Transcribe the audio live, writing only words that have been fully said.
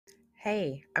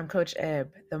Hey, I'm Coach Ebb,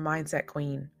 the Mindset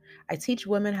Queen. I teach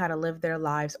women how to live their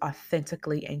lives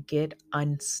authentically and get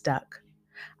unstuck.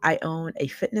 I own a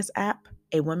fitness app,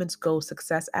 a women's goal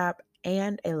success app,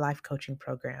 and a life coaching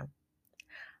program.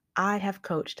 I have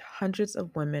coached hundreds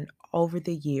of women over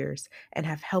the years and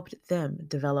have helped them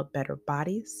develop better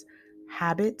bodies,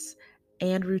 habits,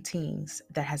 and routines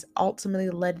that has ultimately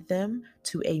led them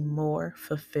to a more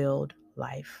fulfilled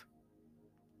life.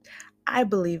 I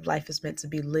believe life is meant to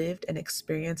be lived and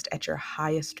experienced at your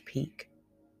highest peak.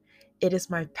 It is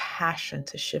my passion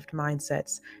to shift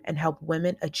mindsets and help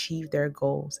women achieve their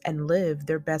goals and live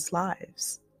their best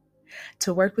lives.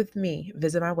 To work with me,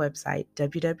 visit my website,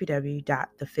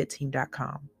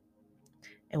 www.thefitteam.com.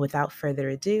 And without further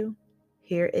ado,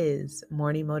 here is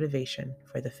morning motivation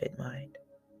for the fit mind.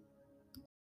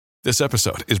 This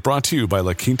episode is brought to you by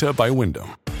La Quinta by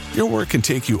Wyndham. Your work can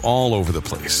take you all over the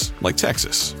place, like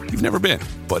Texas. You've never been,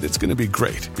 but it's going to be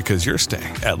great because you're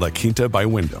staying at La Quinta by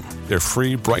Wyndham. Their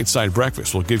free Bright Side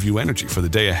breakfast will give you energy for the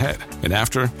day ahead. And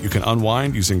after, you can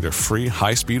unwind using their free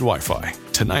high-speed Wi-Fi.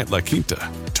 Tonight, La Quinta.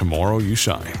 Tomorrow, you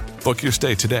shine. Book your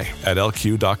stay today at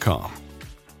lq.com.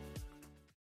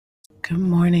 Good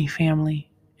morning,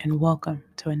 family, and welcome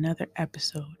to another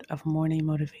episode of Morning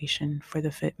Motivation for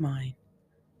the Fit Mind.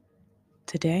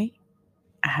 Today,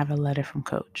 I have a letter from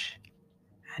Coach.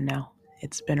 I know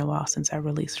it's been a while since I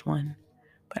released one,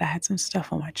 but I had some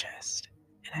stuff on my chest,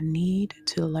 and I need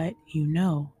to let you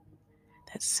know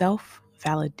that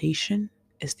self-validation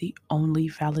is the only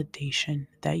validation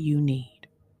that you need.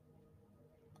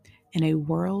 In a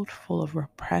world full of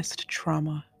repressed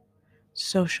trauma,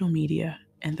 social media,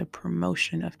 and the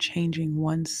promotion of changing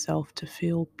oneself to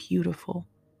feel beautiful,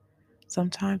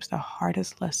 sometimes the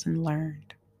hardest lesson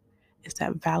learned is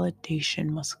that validation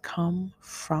must come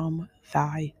from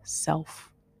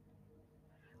thyself.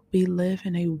 We live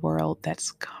in a world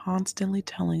that's constantly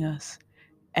telling us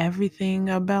everything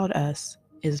about us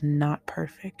is not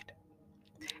perfect.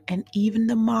 And even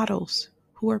the models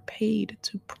who are paid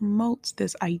to promote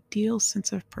this ideal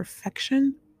sense of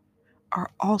perfection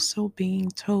are also being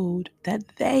told that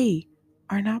they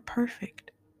are not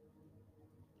perfect.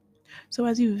 So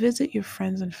as you visit your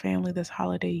friends and family this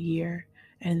holiday year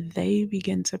and they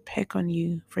begin to pick on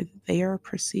you for their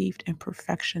perceived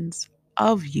imperfections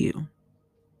of you,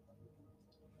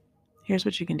 here's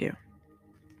what you can do.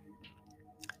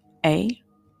 A,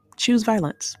 choose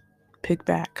violence. Pick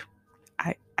back.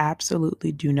 I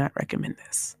absolutely do not recommend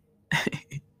this.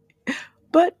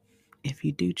 But if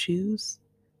you do choose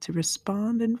to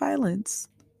respond in violence,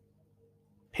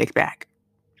 pick back.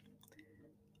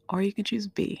 Or you can choose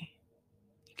B.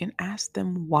 You can ask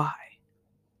them why.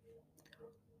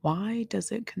 Why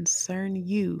does it concern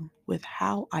you with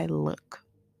how I look?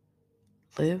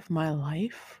 Live my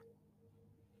life?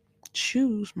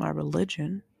 Choose my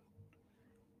religion?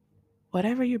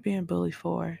 Whatever you're being bullied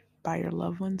for by your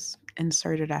loved ones,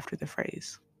 insert it after the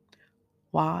phrase.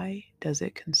 Why does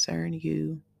it concern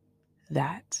you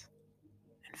that?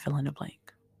 And fill in a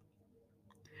blank.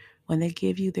 When they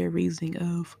give you their reasoning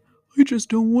of, I just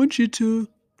don't want you to,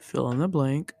 fill in the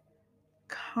blank,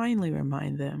 kindly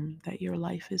remind them that your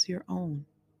life is your own.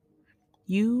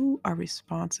 You are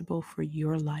responsible for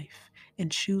your life and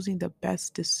choosing the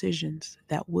best decisions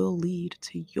that will lead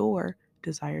to your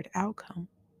desired outcome.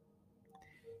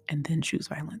 And then choose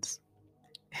violence.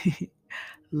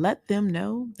 Let them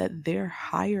know that their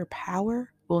higher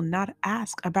power will not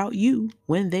ask about you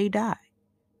when they die.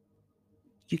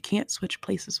 You can't switch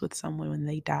places with someone when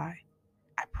they die.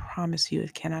 I promise you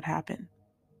it cannot happen.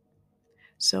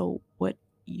 So what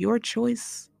your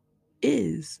choice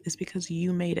is because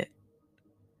you made it.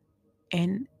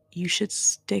 And you should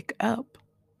stick up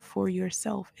for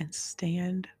yourself and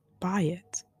stand by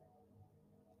it.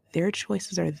 Their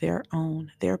choices are their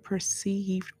own. Their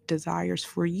perceived desires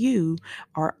for you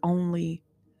are only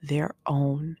their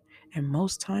own. And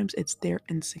most times it's their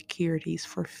insecurities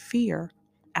for fear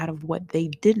out of what they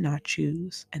did not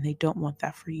choose, and they don't want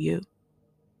that for you.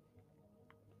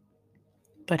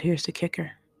 But here's the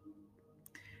kicker.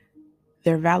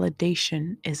 Their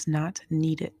validation is not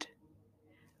needed.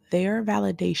 Their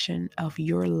validation of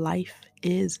your life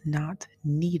is not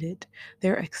needed.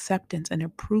 Their acceptance and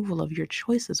approval of your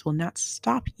choices will not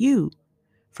stop you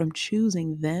from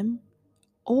choosing them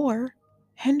or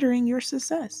hindering your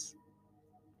success.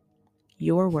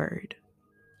 Your word,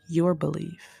 your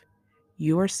belief,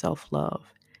 your self-love,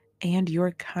 and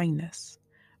your kindness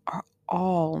are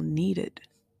all needed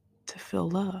to feel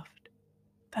loved.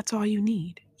 That's all you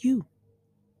need, you.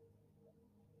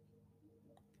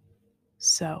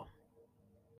 So,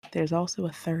 there's also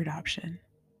a third option,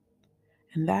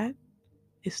 and that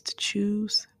is to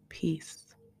choose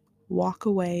peace. Walk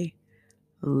away,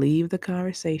 leave the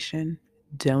conversation,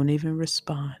 don't even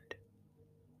respond.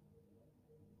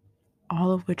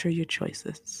 All of which are your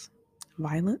choices: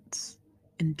 violence,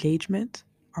 engagement,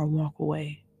 or walk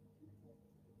away.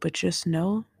 But just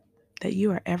know that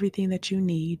you are everything that you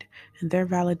need, and their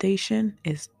validation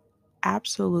is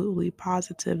absolutely,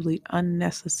 positively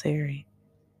unnecessary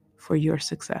for your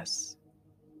success.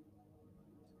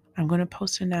 I'm going to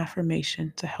post an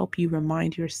affirmation to help you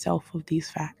remind yourself of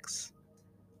these facts.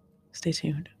 Stay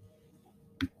tuned.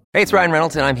 Hey, it's Ryan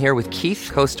Reynolds, and I'm here with Keith,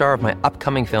 co-star of my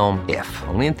upcoming film, If,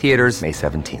 only in theaters May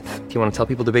 17th. Do you want to tell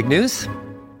people the big news?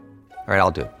 All right,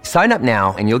 I'll do it. Sign up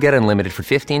now and you'll get unlimited for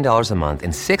 $15 a month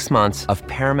and 6 months of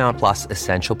Paramount Plus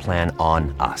Essential Plan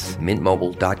on us.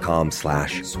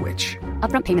 MintMobile.com/switch.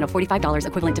 Upfront payment of $45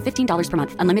 equivalent to $15 per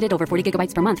month. Unlimited over 40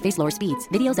 gigabytes per month. Face lower speeds.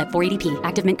 Videos at 480p.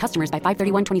 Active Mint customers by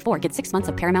 531.24 get 6 months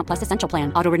of Paramount Plus Essential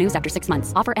Plan. Auto renews after 6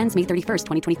 months. Offer ends May 31st,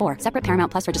 2024. Separate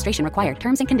Paramount Plus registration required.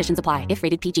 Terms and conditions apply if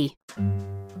rated PG.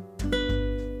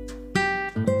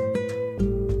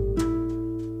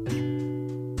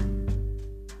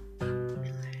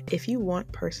 If you want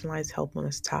personalized help on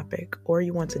this topic, or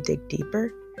you want to dig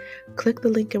deeper, click the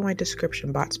link in my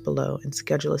description box below and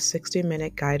schedule a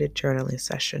 60-minute guided journaling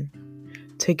session.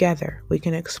 Together, we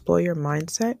can explore your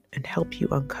mindset and help you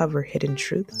uncover hidden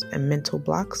truths and mental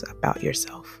blocks about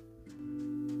yourself.